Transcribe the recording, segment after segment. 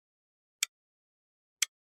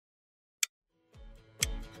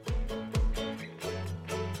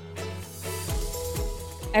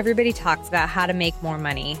Everybody talks about how to make more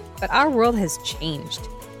money, but our world has changed.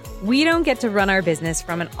 We don't get to run our business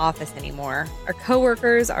from an office anymore. Our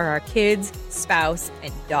coworkers are our kids, spouse,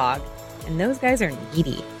 and dog, and those guys are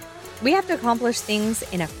needy. We have to accomplish things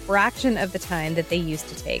in a fraction of the time that they used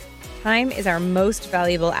to take. Time is our most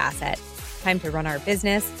valuable asset. Time to run our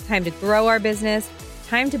business, time to grow our business,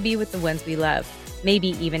 time to be with the ones we love, maybe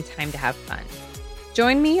even time to have fun.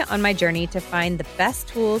 Join me on my journey to find the best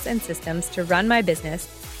tools and systems to run my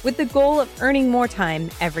business with the goal of earning more time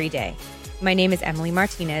every day. My name is Emily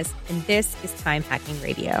Martinez, and this is Time Hacking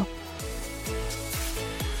Radio.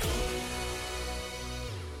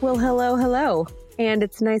 Well, hello, and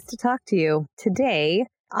it's nice to talk to you. Today,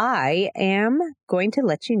 I am going to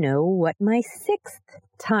let you know what my 6th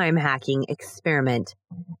time hacking experiment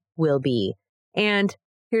will be. And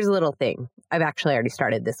here's a little thing. I've actually already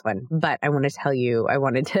started this one, but I want to tell you, I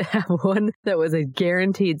wanted to have one that was a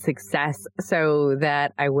guaranteed success so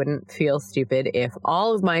that I wouldn't feel stupid if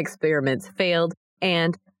all of my experiments failed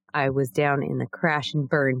and I was down in the crash and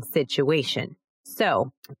burn situation.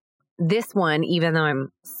 So this one, even though I'm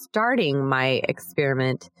starting my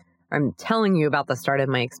experiment, I'm telling you about the start of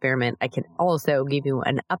my experiment, I can also give you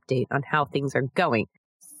an update on how things are going.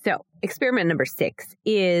 So experiment number 6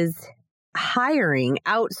 is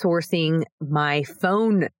outsourcing my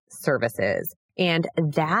phone services. And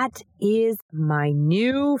that is my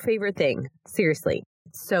new favorite thing. Seriously,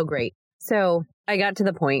 it's so great. So I got to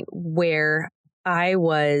the point where I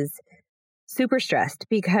was super stressed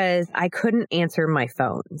because I couldn't answer my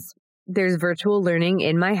phones. There's virtual learning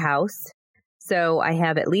in my house. So I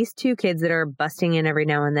have at least 2 kids that are busting in every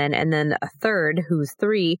now and then a third who's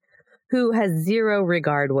 3 who has zero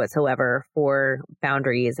regard whatsoever for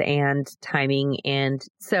boundaries and timing. And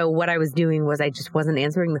so what I was doing was I just wasn't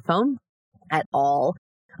answering the phone at all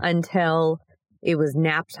until it was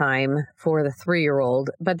nap time for the 3-year-old.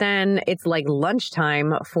 But then it's like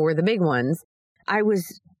lunchtime for the big ones. I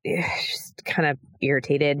was just kind of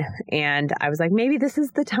irritated. And I was like, maybe this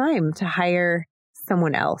is the time to hire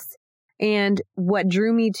someone else. And what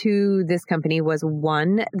drew me to this company was,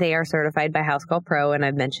 one, they are certified by Housecall Pro, and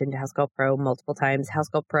I've mentioned Housecall Pro multiple times.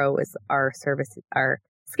 Housecall Pro is our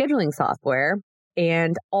scheduling software,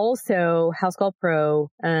 and also Housecall Pro,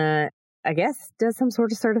 I guess, does some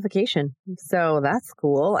sort of certification. So that's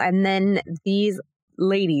cool. And then these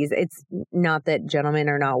ladies, it's not that gentlemen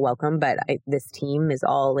are not welcome, but this team is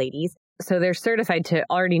all ladies. So they're certified to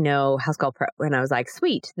already know Housecall Pro. And I was like,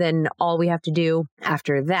 sweet. Then all we have to do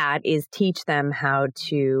after that is teach them how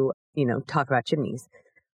to, talk about chimneys,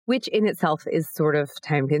 which in itself is sort of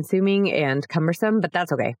time consuming and cumbersome, but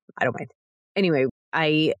that's okay. I don't mind. Anyway,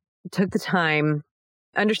 I took the time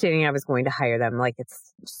understanding I was going to hire them. Like,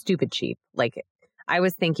 it's stupid cheap. Like, I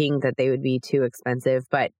was thinking that they would be too expensive,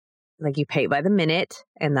 but like, you pay by the minute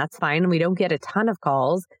and that's fine. We don't get a ton of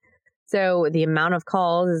calls. So the amount of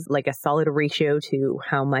calls is like a solid ratio to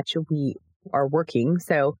how much we are working.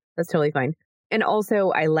 So that's totally fine. And also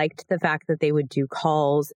I liked the fact that they would do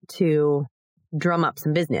calls to drum up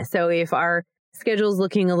some business. So if our schedule's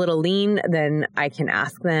looking a little lean, then I can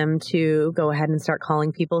ask them to go ahead and start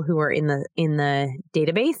calling people who are in the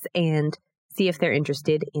database and see if they're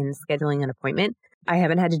interested in scheduling an appointment. I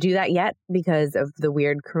haven't had to do that yet because of the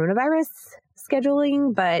weird coronavirus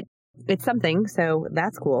scheduling, but it's something. So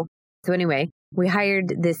that's cool. So anyway, we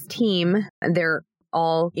hired this team. They're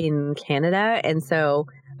all in Canada. And so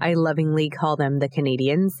I lovingly call them the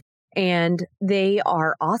Canadians. And they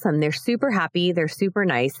are awesome. They're super happy. They're super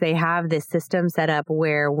nice. They have this system set up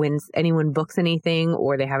where when anyone books anything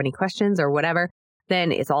or they have any questions or whatever,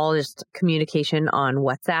 then it's all just communication on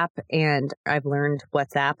WhatsApp. And I've learned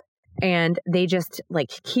WhatsApp. And they just like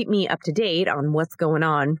keep me up to date on what's going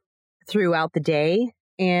on throughout the day.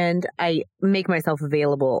 And I make myself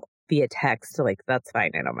available via text. Like, that's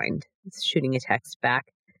fine. I don't mind shooting a text back.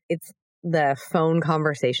 It's the phone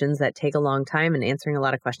conversations that take a long time and answering a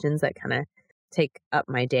lot of questions that kind of take up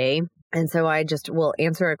my day. And so I just will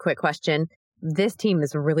answer a quick question. This team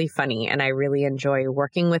is really funny and I really enjoy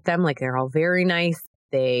working with them. Like, they're all very nice.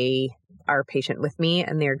 They are patient with me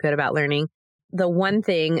and they're good about learning. The one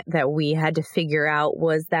thing that we had to figure out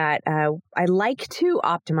was that I like to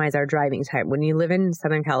optimize our driving time. When you live in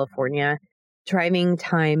Southern California, driving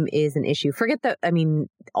time is an issue.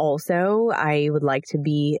 Also, I would like to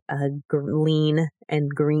be a lean and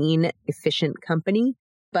green, efficient company,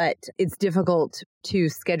 but it's difficult to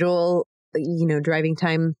schedule, driving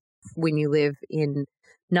time when you live in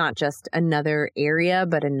not just another area,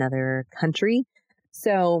 but another country.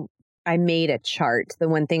 So I made a chart. The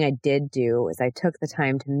one thing I did do is I took the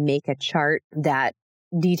time to make a chart that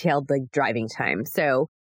detailed the driving time. So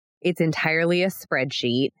it's entirely a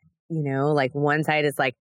spreadsheet. Like one side is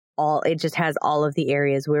like it just has all of the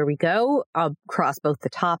areas where we go across both the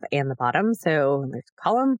top and the bottom. So there's a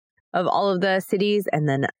column of all of the cities and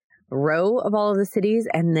then a row of all of the cities.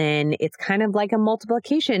 And then it's kind of like a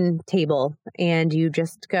multiplication table. And you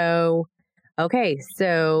just go, okay,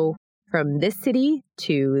 so from this city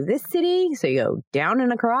to this city. So you go down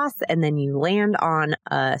and across, and then you land on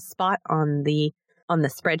a spot on the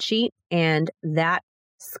spreadsheet, and that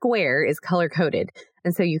square is color coded.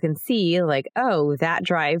 And so you can see like, oh, that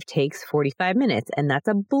drive takes 45 minutes and that's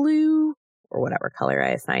a blue or whatever color I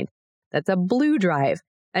assigned. That's a blue drive.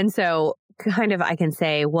 And so kind of I can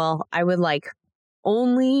say, well, I would like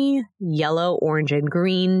only yellow, orange, and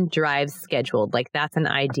green drives scheduled. Like that's an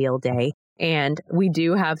ideal day. And we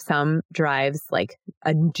do have some drives like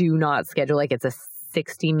a do not schedule, like it's a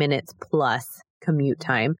 60 minutes plus commute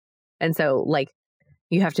time. And so like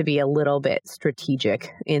you have to be a little bit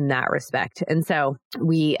strategic in that respect. And so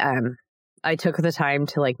I took the time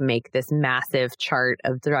to like make this massive chart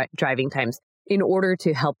of driving times in order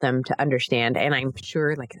to help them to understand. And I'm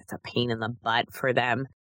sure like it's a pain in the butt for them,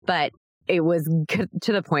 but it was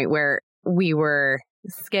to the point where we were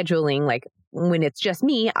scheduling, like when it's just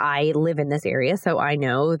me, I live in this area. So I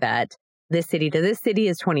know that this city to this city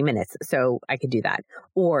is 20 minutes. So I could do that.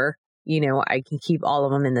 Or, I can keep all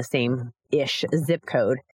of them in the same-ish zip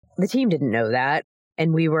code. The team didn't know that.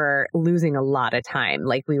 And we were losing a lot of time.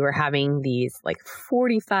 Like we were having these like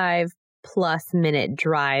 45 plus minute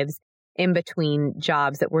drives in between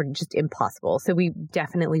jobs that were just impossible. So we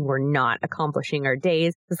definitely were not accomplishing our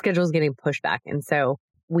days. The schedule was getting pushed back. And so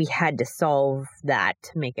we had to solve that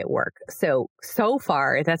to make it work. So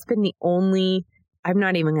far, that's been the only, I'm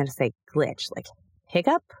not even going to say glitch, like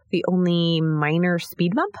hiccup, the only minor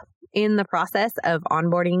speed bump in the process of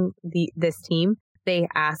onboarding this team. They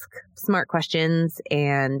ask smart questions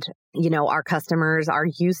and, our customers are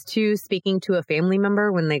used to speaking to a family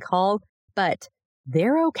member when they call, but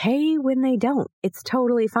they're okay when they don't. It's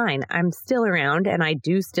totally fine. I'm still around and I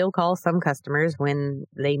do still call some customers when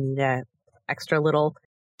they need a extra little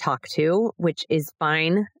talk to, which is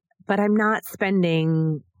fine, but I'm not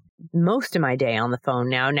spending most of my day on the phone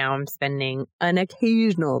now. Now I'm spending an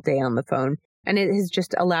occasional day on the phone, and it has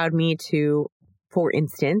just allowed me to, for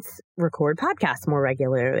instance, record podcasts more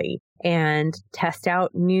regularly and test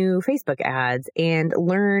out new Facebook ads and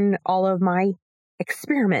learn all of my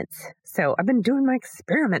experiments. So I've been doing my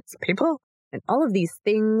experiments, people. And all of these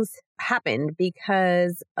things happened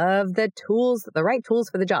because of the right tools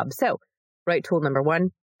for the job. So right tool number 1,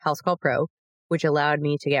 House Call Pro, which allowed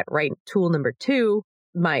me to get right tool number 2,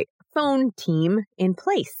 my phone team in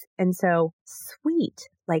place. And so sweet,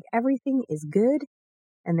 like everything is good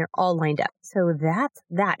and they're all lined up. So that's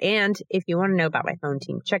that. And if you want to know about my phone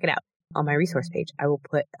team, check it out on my resource page. I will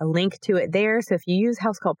put a link to it there. So if you use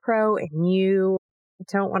House Call Pro and you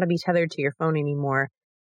don't want to be tethered to your phone anymore,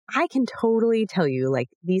 I can totally tell you, like,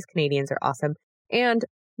 these Canadians are awesome. And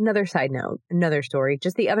another side note, another story,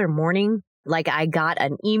 just the other morning, like I got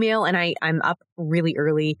an email and I'm up really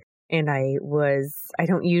early and I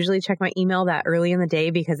don't usually check my email that early in the day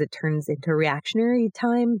because it turns into reactionary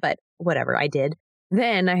time, but whatever, I did.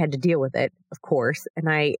 Then I had to deal with it, of course. And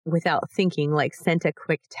I, without thinking, like sent a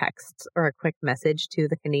quick text or a quick message to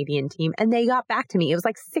the Canadian team and they got back to me. It was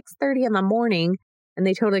like 6:30 in the morning and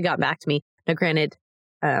they totally got back to me. Now, granted,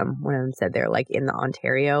 one of them said they're like in the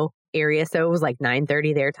Ontario area. So it was like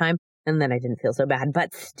 9:30 their time. And then I didn't feel so bad,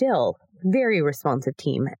 but still very responsive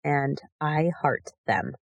team and I heart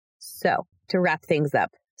them. So to wrap things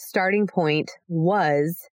up, starting point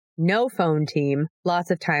was no phone team,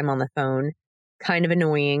 lots of time on the phone, kind of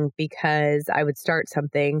annoying because I would start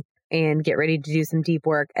something and get ready to do some deep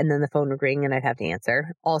work and then the phone would ring and I'd have to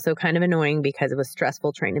answer. Also kind of annoying because it was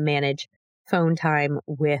stressful trying to manage phone time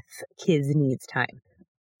with kids' needs time.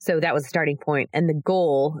 So that was the starting point. And the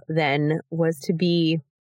goal then was to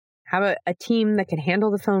have a team that could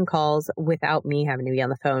handle the phone calls without me having to be on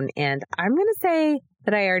the phone. And I'm going to say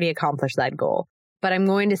that I already accomplished that goal, but I'm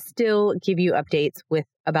going to still give you updates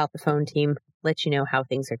about the phone team, let you know how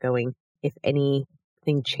things are going, if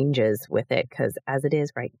anything changes with it, because as it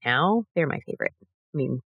is right now, they're my favorite. I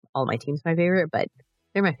mean, all my team's my favorite, but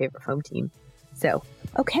they're my favorite phone team. So,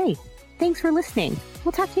 okay. Thanks for listening.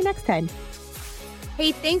 We'll talk to you next time.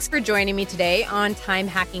 Hey, thanks for joining me today on Time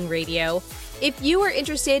Hacking Radio. If you are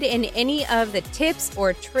interested in any of the tips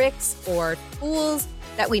or tricks or tools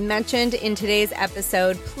that we mentioned in today's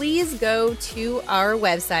episode, please go to our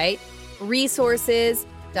website,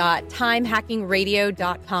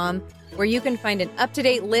 resources.timehackingradio.com, where you can find an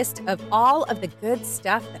up-to-date list of all of the good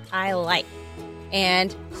stuff that I like.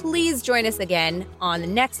 And please join us again on the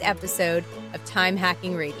next episode of Time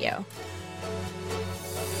Hacking Radio.